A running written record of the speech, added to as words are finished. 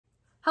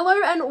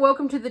Hello and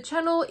welcome to the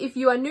channel. If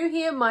you are new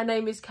here, my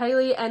name is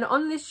Kaylee and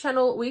on this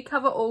channel we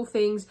cover all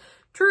things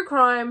true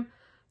crime,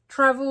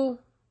 travel,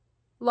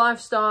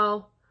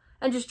 lifestyle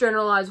and just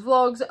generalized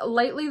vlogs.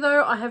 Lately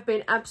though, I have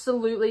been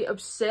absolutely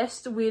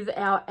obsessed with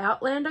our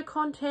Outlander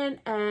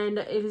content and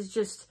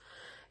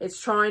it's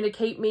trying to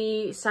keep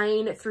me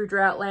sane through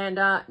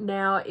Droughtlander.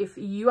 Now, if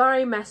you are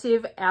a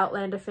massive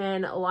Outlander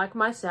fan like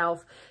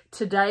myself,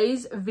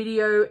 today's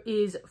video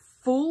is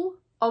full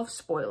of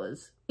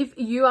spoilers. If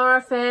you are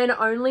a fan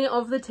only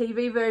of the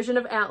TV version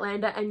of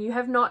Outlander and you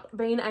have not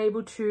been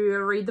able to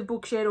read the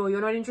books yet, or you're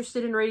not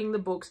interested in reading the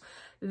books,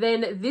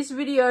 then this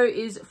video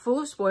is full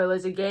of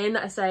spoilers. Again,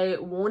 I say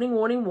warning,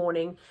 warning,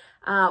 warning.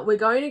 We're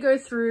going to go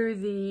through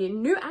the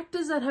new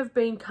actors that have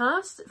been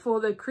cast for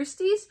the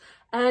Christies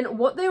and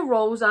what their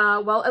roles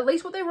are, well, at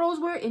least what their roles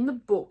were in the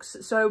books.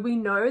 So we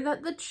know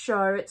that the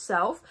show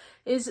itself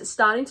is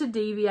starting to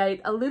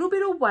deviate a little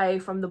bit away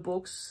from the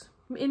books,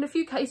 in a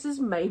few cases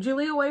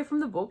majorly away from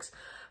the books,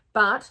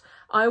 but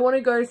I want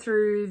to go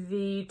through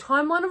the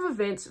timeline of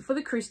events for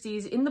the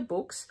Christies in the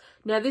books.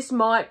 Now this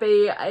might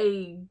be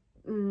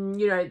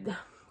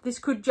this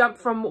could jump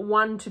from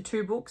 1 to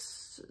 2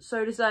 books,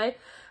 so to say,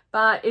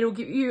 but it'll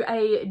give you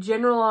a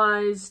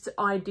generalized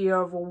idea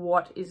of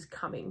what is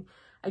coming.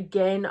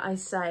 Again, I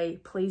say,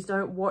 please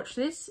don't watch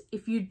this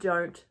if you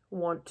don't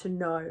want to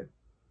know.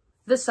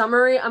 The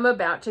summary I'm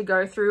about to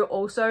go through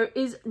also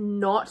is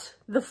not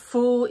the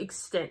full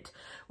extent.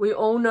 We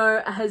all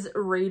know as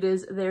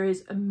readers there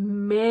is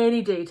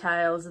many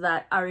details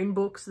that are in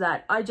books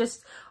that I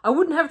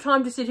wouldn't have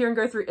time to sit here and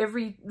go through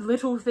every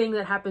little thing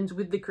that happens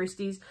with the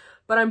Christies,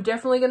 but I'm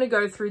definitely going to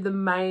go through the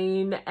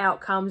main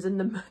outcomes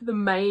and the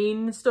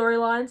main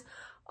storylines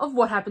of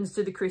what happens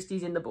to the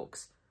Christies in the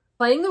books.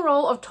 Playing the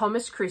role of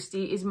Thomas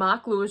Christie is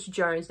Mark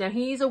Lewis-Jones. Now,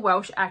 he is a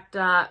Welsh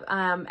actor,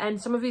 and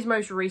some of his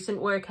most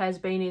recent work has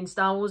been in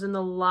Star Wars and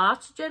The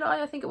Last Jedi,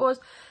 I think it was,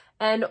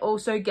 and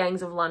also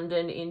Gangs of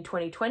London in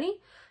 2020.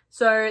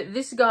 So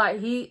this guy,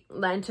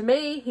 to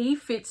me, he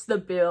fits the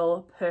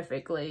bill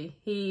perfectly.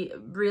 He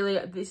really,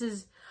 this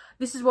is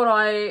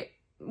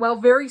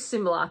what very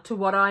similar to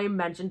what I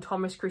imagine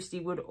Thomas Christie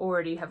would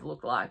already have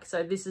looked like.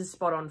 So this is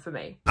spot on for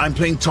me. I'm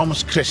playing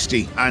Thomas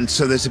Christie, and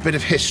so there's a bit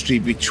of history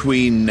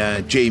between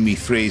Jamie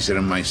Fraser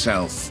and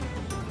myself.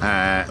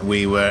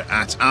 We were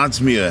at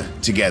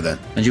Ardmere together.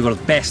 And you were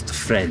best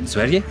friends,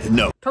 were you?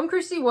 No. Tom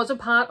Christie was a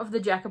part of the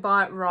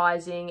Jacobite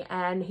Rising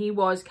and he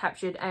was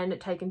captured and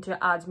taken to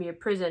Ardmere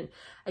prison.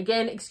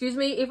 Again, excuse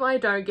me if I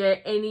don't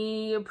get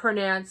any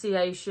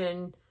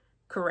pronunciation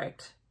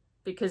correct,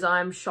 because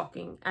I'm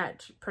shocking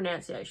at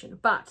pronunciation,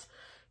 but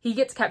he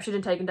gets captured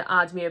and taken to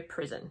Ardmere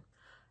prison.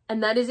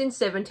 And that is in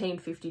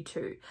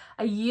 1752.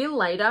 A year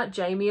later,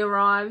 Jamie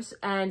arrives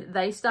and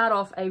they start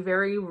off a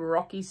very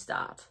rocky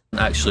start.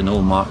 Actually,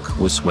 no, Mark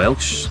was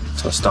Welsh,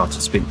 so I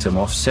started speaking to him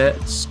offset.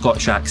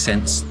 Scottish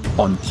accent's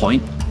on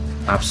point,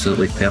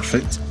 absolutely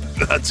perfect.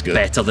 That's good.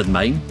 Better than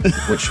mine,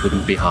 which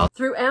wouldn't be hard.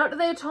 Throughout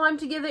their time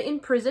together in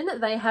prison,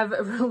 they have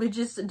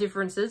religious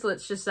differences,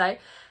 let's just say,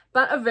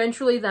 but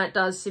eventually that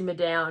does simmer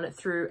down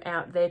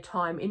throughout their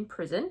time in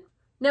prison.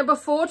 Now,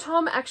 before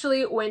Tom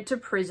actually went to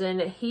prison,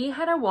 he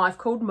had a wife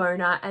called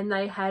Mona and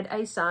they had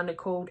a son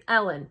called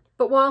Alan.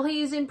 But while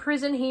he is in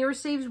prison, he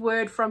receives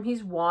word from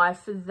his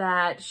wife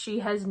that she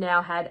has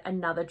now had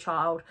another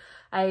child,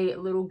 a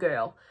little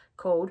girl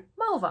called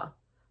Mulva.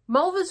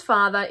 Mulva's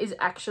father is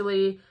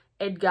actually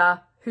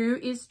Edgar, who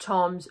is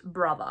Tom's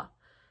brother.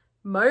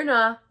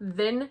 Mona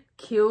then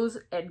kills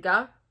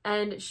Edgar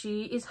and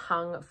she is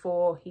hung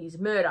for his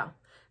murder.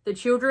 The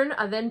children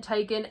are then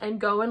taken and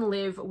go and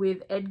live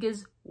with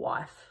Edgar's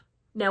wife.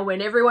 Now,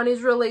 when everyone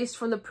is released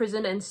from the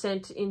prison and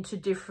sent into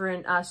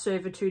different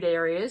servitude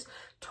areas,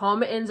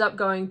 Tom ends up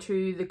going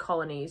to the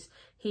colonies.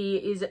 He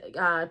is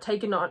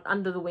taken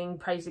under the wing,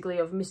 basically,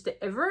 of Mr.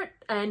 Everett,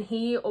 and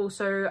he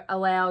also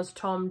allows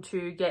Tom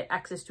to get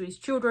access to his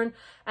children,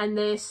 and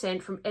they're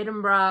sent from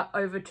Edinburgh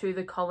over to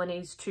the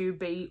colonies to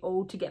be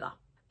all together.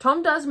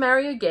 Tom does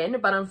marry again,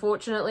 but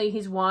unfortunately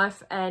his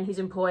wife and his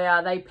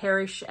employer, they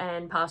perish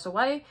and pass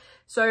away.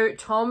 So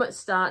Tom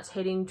starts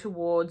heading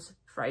towards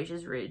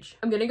Fraser's Ridge.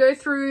 I'm going to go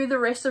through the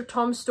rest of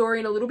Tom's story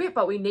in a little bit,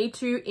 but we need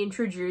to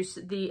introduce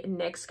the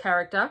next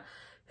character,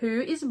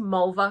 who is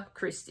Mulva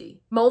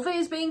Christie. Mulva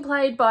is being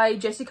played by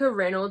Jessica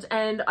Reynolds,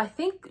 and I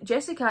think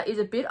Jessica is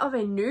a bit of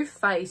a new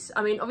face.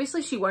 I mean,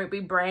 obviously she won't be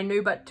brand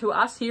new, but to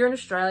us here in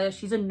Australia,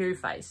 she's a new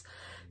face.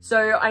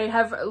 So I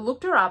have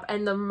looked her up,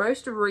 and the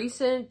most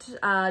recent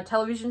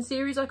television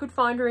series I could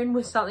find her in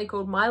was something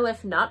called My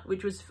Left Nut,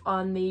 which was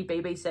on the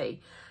BBC.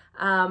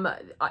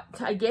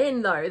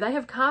 Again, though, they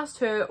have cast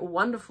her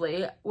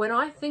wonderfully. When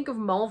I think of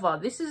Mulva,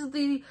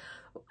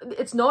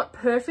 it's not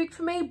perfect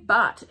for me,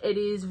 but it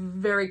is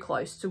very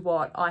close to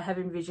what I have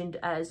envisioned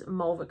as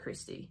Mulva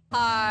Christie.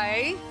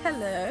 Hi.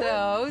 Hello.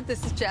 So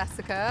this is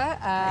Jessica,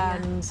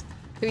 and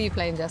Who are you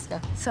playing,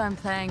 Jessica? So I'm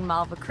playing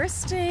Malva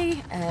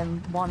Christie,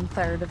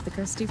 1/3 of the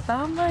Christie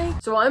family.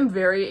 So I'm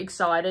very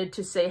excited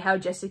to see how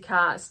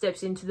Jessica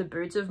steps into the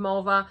boots of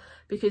Malva,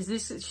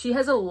 because she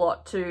has a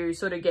lot to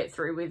sort of get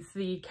through with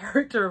the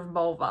character of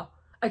Malva.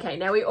 Okay,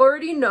 now we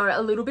already know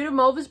a little bit of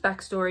Malva's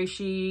backstory.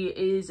 She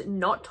is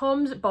not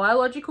Tom's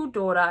biological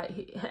daughter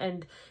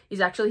and is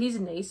actually his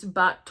niece,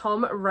 but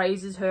Tom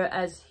raises her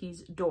as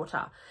his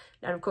daughter.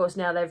 And of course,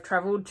 now they've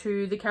travelled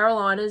to the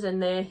Carolinas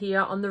and they're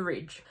here on the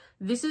Ridge.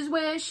 This is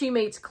where she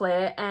meets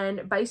Claire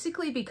and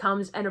basically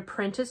becomes an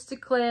apprentice to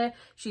Claire.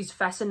 She's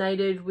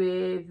fascinated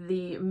with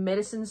the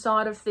medicine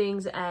side of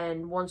things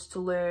and wants to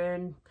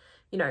learn,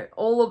 you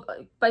know,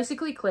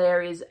 basically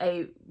Claire is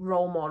a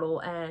role model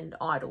and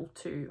idol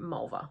to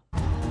Malva.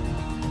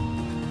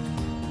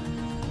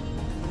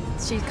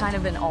 She's kind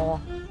of in awe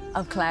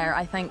of Claire.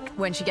 I think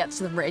when she gets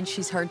to the Ridge,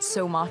 she's heard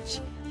so much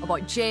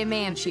about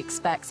Jamie and she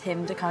expects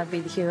him to kind of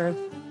be the hero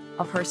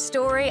of her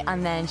story,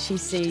 and then she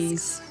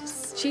sees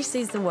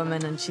the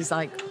woman and she's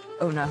like,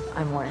 oh no,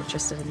 I'm more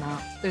interested in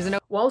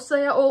that. Whilst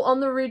they are all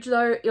on the Ridge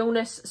though,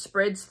 illness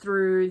spreads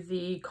through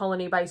the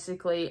colony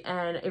basically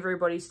and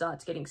everybody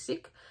starts getting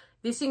sick.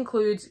 This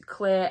includes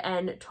Claire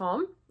and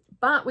Tom,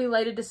 but we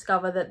later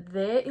discover that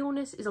their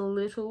illness is a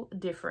little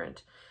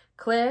different.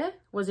 Claire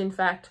was in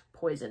fact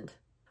poisoned.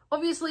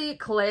 Obviously,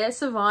 Claire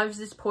survives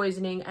this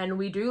poisoning and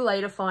we do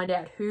later find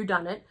out who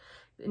done it.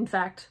 In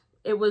fact,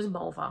 it was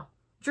Malva.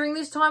 During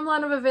this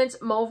timeline of events,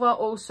 Malva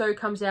also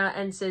comes out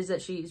and says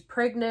that she is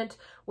pregnant.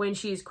 When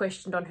she is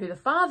questioned on who the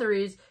father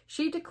is,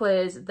 she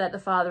declares that the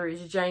father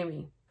is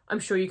Jamie. I'm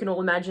sure you can all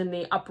imagine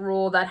the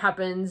uproar that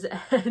happens,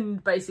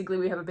 and basically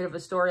we have a bit of a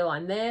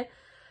storyline there.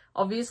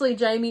 Obviously,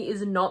 Jamie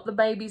is not the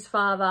baby's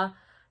father,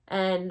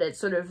 and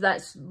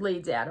that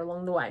leads out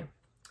along the way.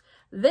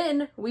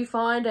 Then we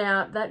find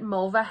out that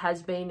Malva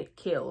has been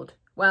killed.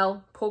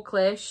 Well, poor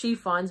Claire, she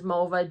finds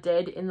Malva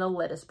dead in the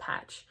lettuce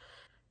patch.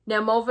 Now,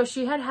 Malva,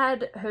 she had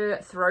had her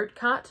throat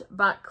cut,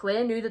 but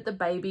Claire knew that the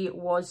baby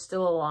was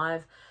still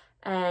alive,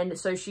 and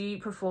so she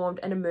performed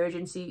an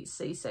emergency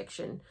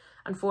C-section.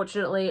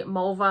 Unfortunately,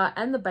 Malva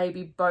and the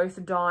baby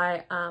both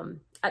die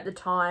at the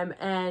time,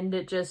 and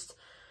it just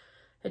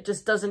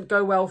doesn't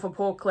go well for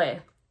poor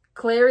Claire.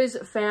 Claire is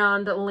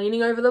found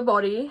leaning over the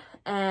body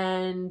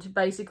and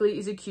basically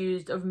is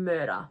accused of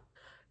murder.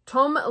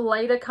 Tom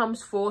later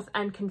comes forth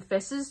and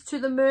confesses to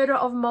the murder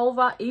of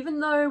Malva, even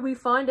though we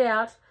find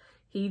out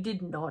he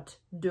did not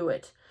do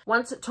it.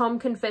 Once Tom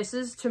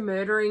confesses to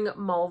murdering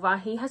Malva,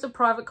 he has a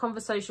private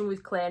conversation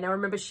with Claire. Now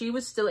remember, she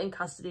was still in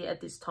custody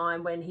at this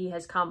time when he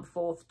has come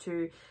forth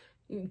to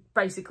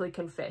basically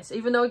confess,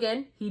 even though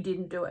again, he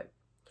didn't do it.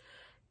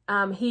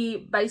 He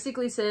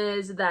basically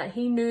says that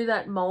he knew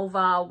that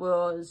Malva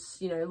was,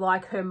 you know,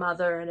 like her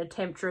mother, an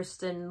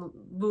temptress and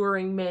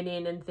luring men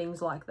in and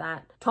things like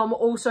that. Tom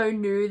also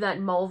knew that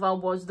Malva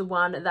was the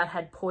one that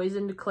had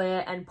poisoned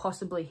Claire and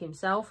possibly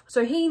himself.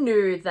 So he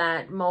knew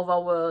that Malva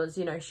was,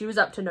 you know, she was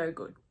up to no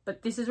good.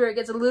 But this is where it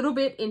gets a little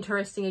bit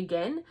interesting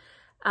again.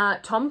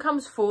 Tom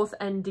comes forth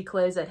and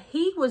declares that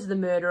he was the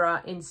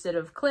murderer instead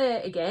of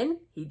Claire. Again,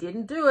 he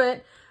didn't do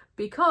it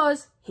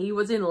because he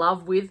was in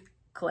love with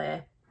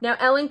Claire. Now,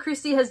 Alan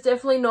Christie has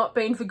definitely not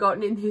been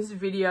forgotten in this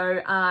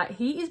video.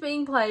 He is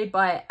being played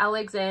by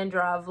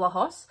Alexandra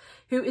Vlahos,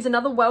 who is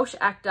another Welsh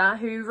actor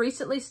who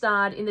recently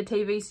starred in the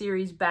TV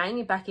series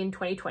Bang back in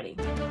 2020.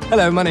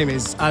 Hello, my name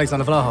is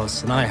Alexander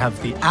Vlahos, and I have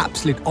the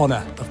absolute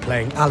honour of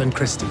playing Alan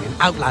Christie in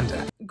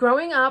Outlander.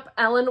 Growing up,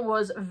 Alan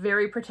was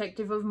very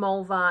protective of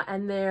Malva,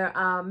 and there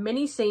are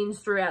many scenes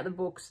throughout the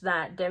books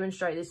that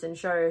demonstrate this and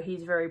show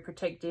he's very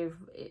protective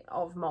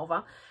of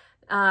Malva.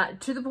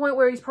 To the point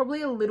where he's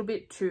probably a little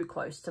bit too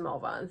close to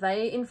Malva.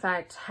 They, in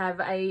fact, have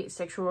a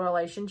sexual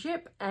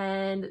relationship,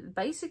 and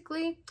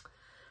basically,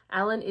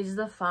 Alan is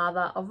the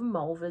father of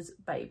Malva's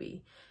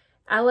baby.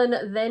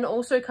 Alan then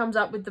also comes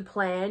up with the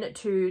plan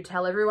to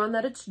tell everyone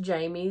that it's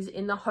Jamie's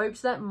in the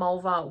hopes that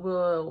Malva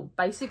will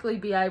basically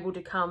be able to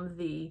become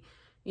the,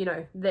 you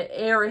know, the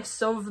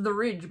heiress of the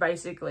Ridge,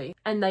 basically.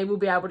 And they will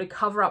be able to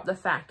cover up the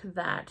fact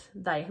that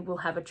they will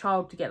have a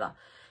child together.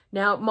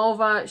 Now,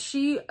 Malva,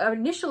 she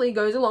initially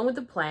goes along with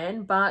the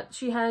plan, but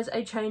she has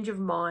a change of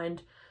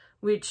mind,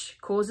 which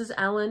causes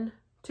Alan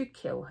to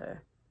kill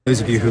her.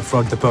 Those of you who've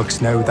read the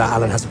books know that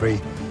Alan has a very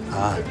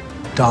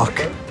dark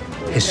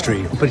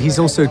history, but he's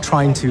also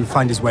trying to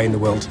find his way in the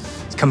world.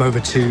 He's come over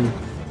to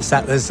the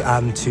settlers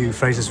and to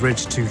Fraser's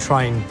Ridge to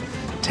try and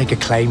take a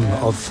claim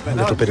of a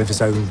little bit of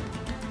his own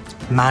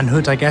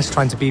manhood, I guess,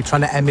 trying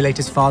to emulate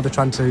his father,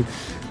 trying to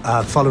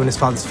follow in his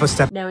father's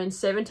footsteps. Now in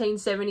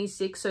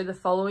 1776, so the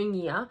following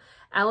year,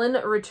 Alan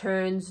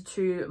returns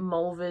to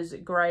Malva's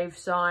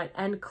gravesite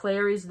and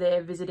Claire is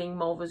there visiting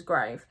Malva's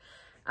grave.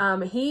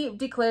 He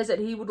declares that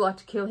he would like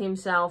to kill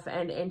himself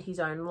and end his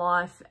own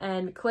life,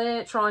 and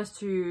Claire tries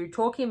to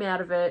talk him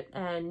out of it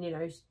and, you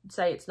know,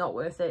 say it's not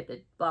worth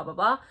it, blah, blah,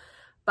 blah.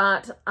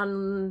 But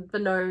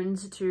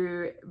unbeknownst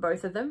to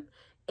both of them,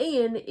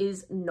 Ian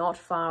is not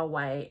far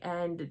away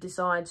and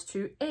decides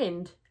to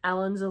end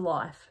Alan's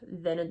life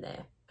then and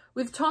there.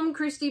 With Tom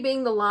Christie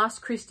being the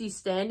last Christie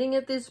standing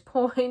at this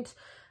point,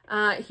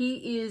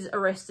 he is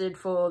arrested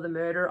for the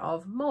murder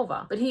of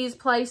Mulva, but he is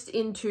placed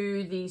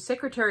into the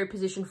secretary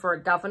position for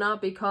a governor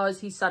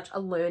because he's such a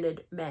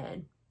learned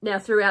man. Now,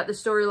 throughout the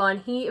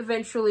storyline, he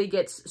eventually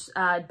gets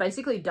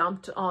basically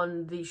dumped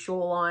on the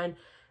shoreline,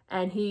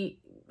 and he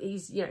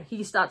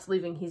starts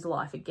living his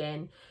life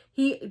again.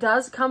 He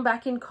does come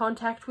back in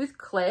contact with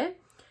Claire,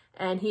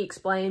 and he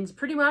explains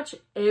pretty much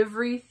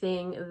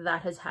everything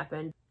that has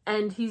happened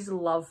and his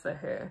love for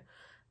her.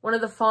 One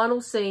of the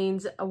final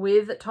scenes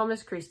with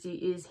Thomas Christie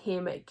is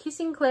him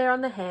kissing Claire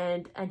on the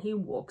hand, and he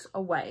walks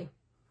away.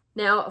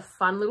 Now, a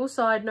fun little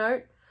side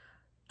note.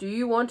 Do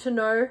you want to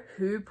know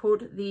who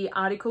put the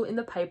article in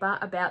the paper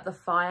about the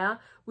fire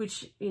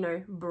which,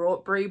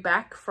 brought Bree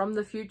back from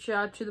the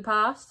future to the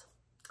past?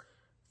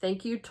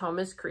 Thank you,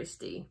 Thomas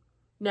Christie.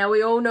 Now,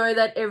 we all know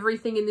that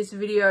everything in this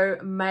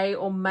video may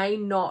or may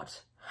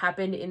not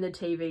happen in the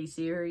TV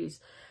series.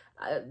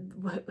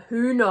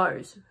 Who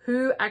knows?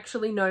 Who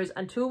actually knows?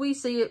 Until we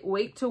see it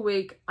week to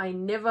week, I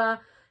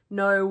never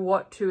know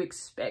what to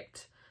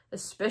expect,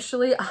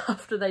 especially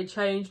after they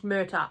changed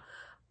Murta.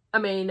 I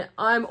mean,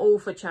 I'm all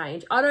for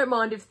change. I don't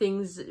mind if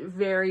things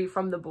vary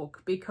from the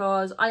book,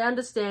 because I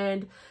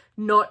understand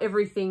not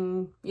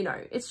everything,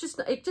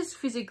 it just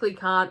physically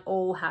can't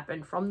all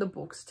happen from the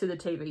books to the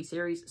TV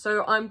series.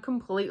 So I'm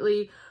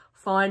completely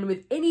fine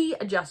with any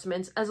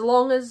adjustments as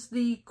long as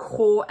the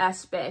core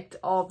aspect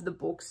of the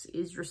books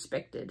is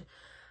respected.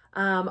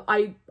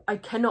 I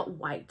cannot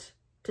wait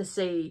to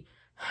see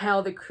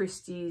how the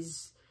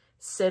Christies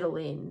settle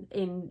in.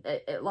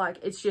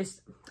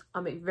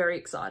 I'm very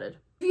excited.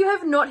 If you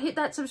have not hit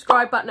that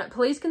subscribe button,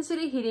 please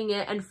consider hitting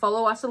it and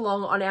follow us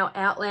along on our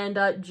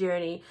Outlander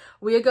journey.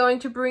 We are going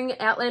to bring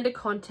Outlander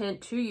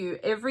content to you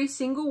every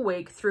single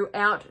week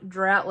throughout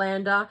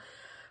Droughtlander,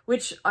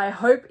 which I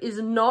hope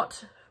is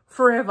not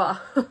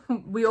forever.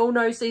 We all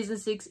know season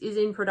 6 is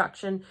in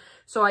production,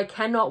 so I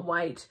cannot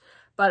wait.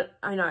 But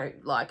I know,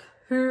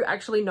 who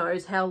actually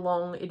knows how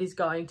long it is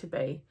going to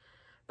be?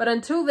 But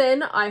until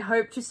then, I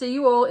hope to see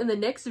you all in the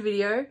next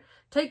video.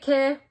 Take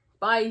care.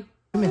 Bye.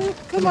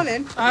 Come on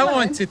in. I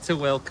wanted to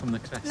welcome the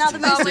Christies. Now the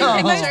most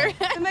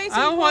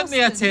I want the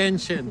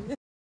attention.